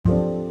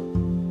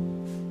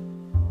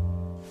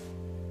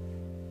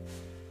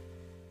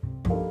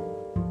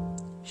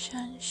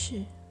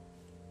士。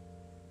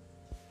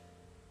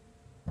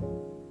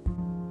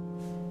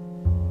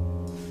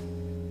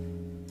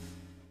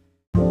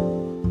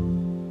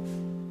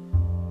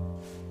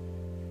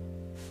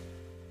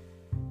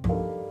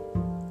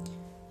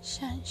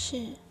善事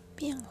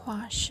变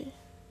化史。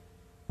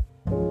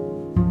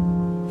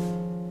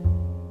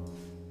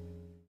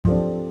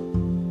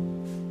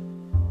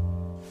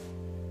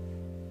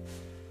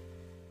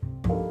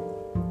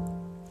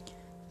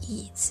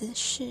椅子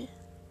式。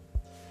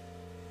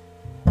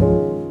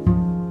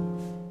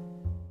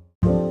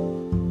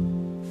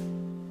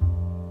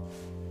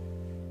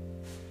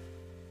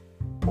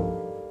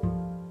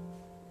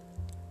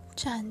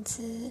站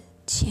姿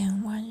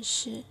前弯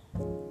式。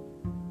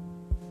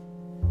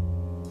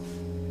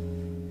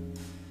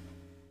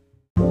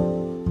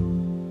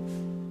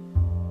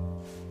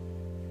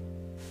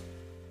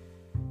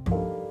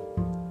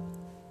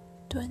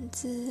蹲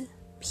姿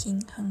平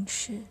衡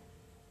式。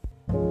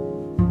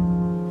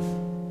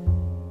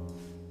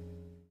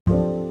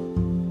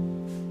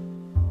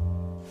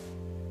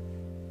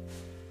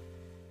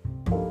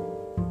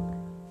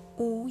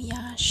乌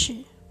鸦式。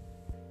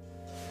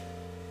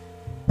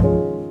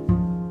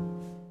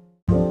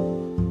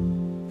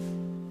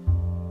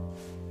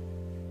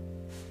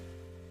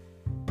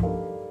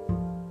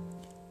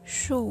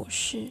树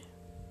式。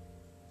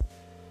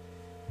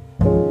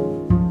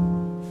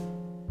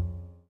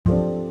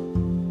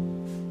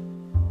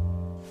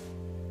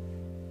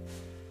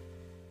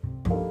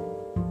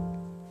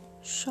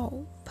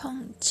手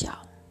碰脚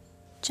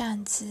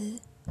站姿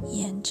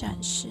延展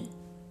式。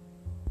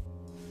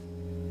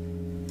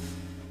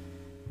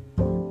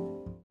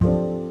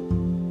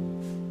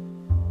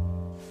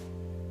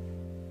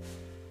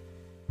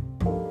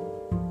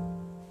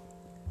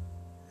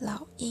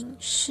老鹰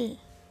式。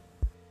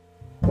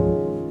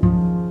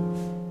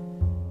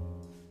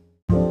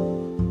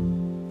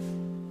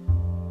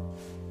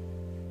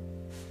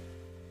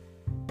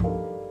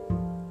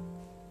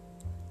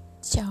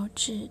脚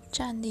趾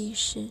站立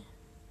式。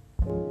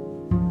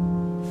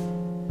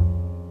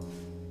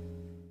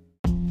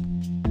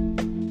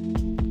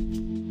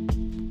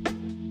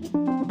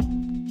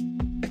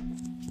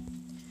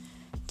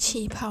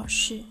气泡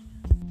式。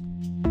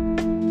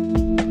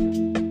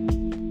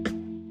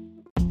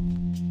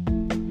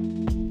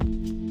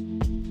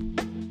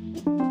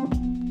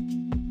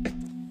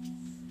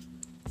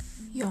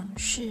勇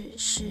士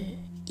式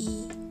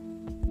一。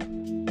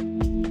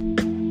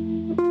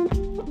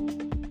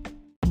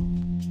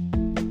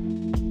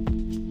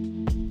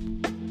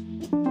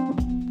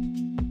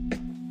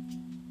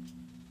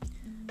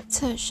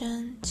侧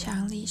身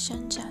强力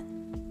伸展。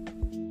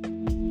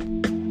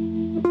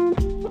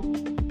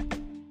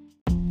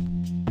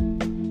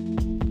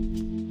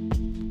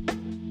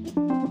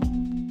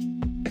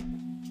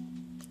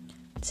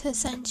侧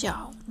三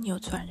角扭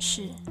转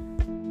式。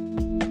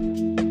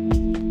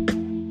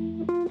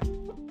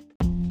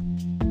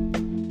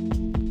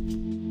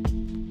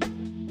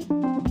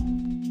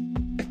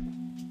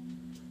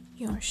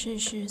勇士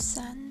式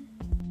三。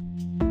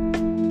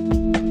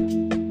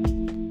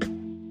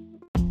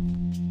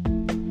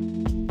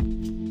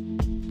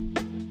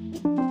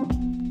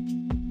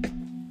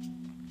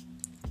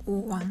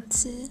舞王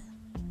姿。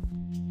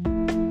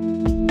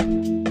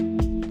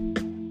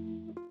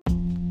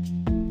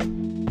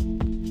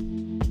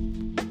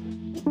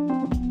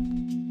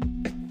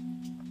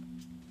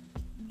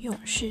勇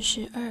士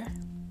式二。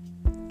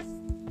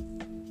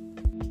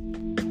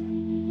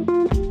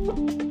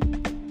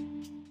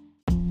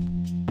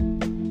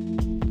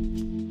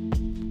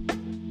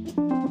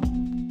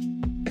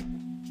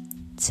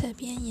侧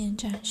边延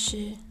展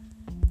式。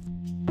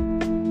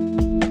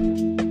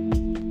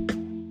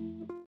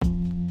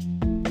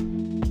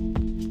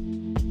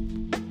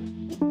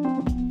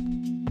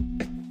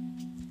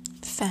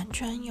反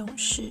转勇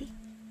士。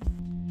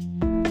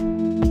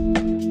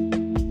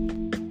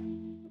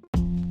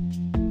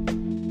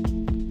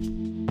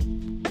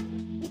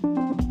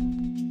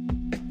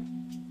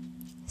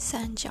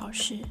三角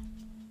式。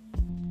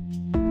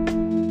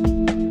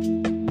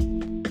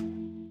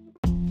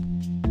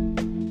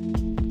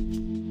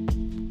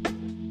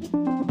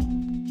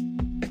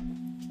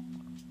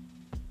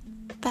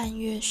半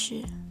月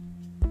式。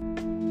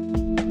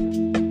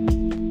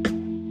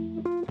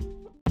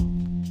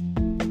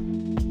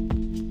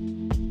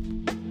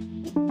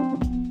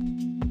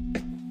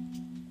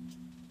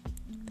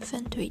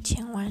分腿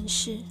前弯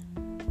式。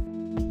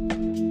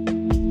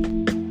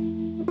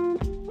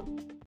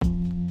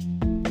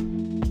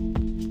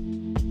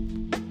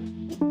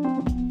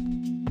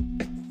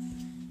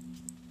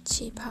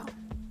气泡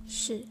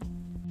式。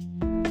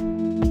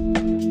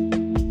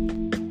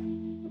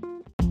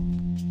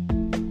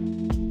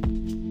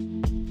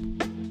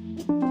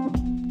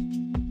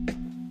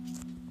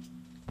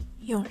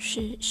勇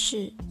士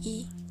式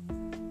一。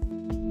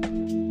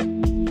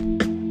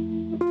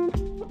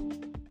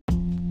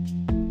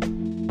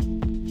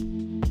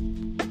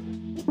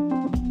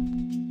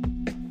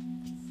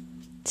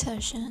侧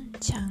身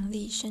强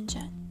力伸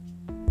展。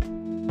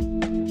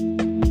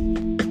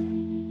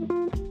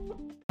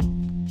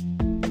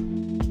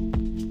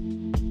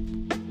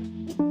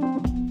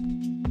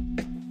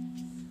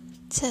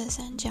侧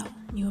三角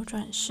扭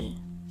转式，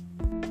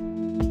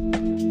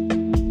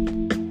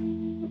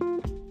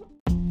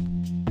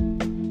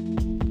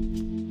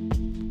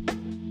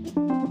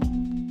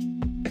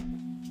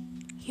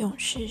勇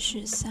士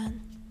式3，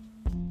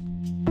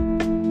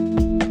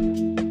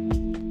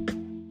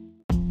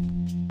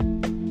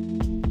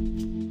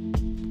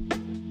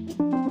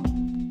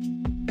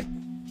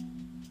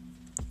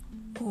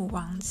五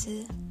王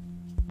子，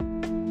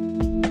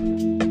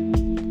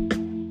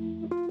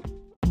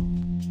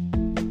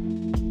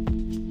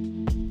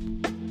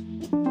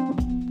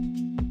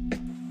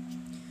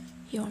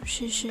勇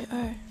士式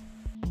2，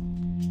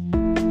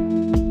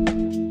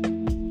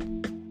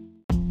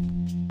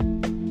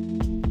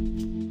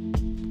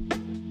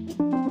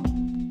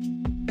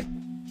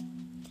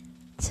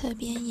侧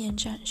边延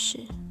展式，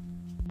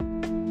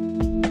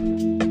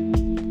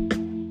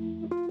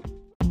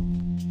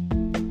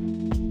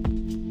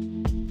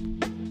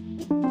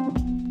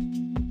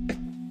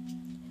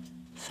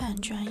反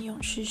转勇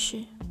士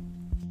式，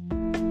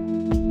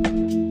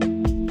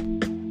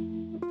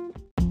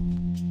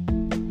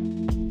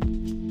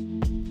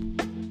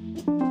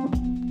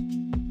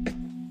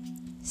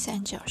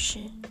三角式。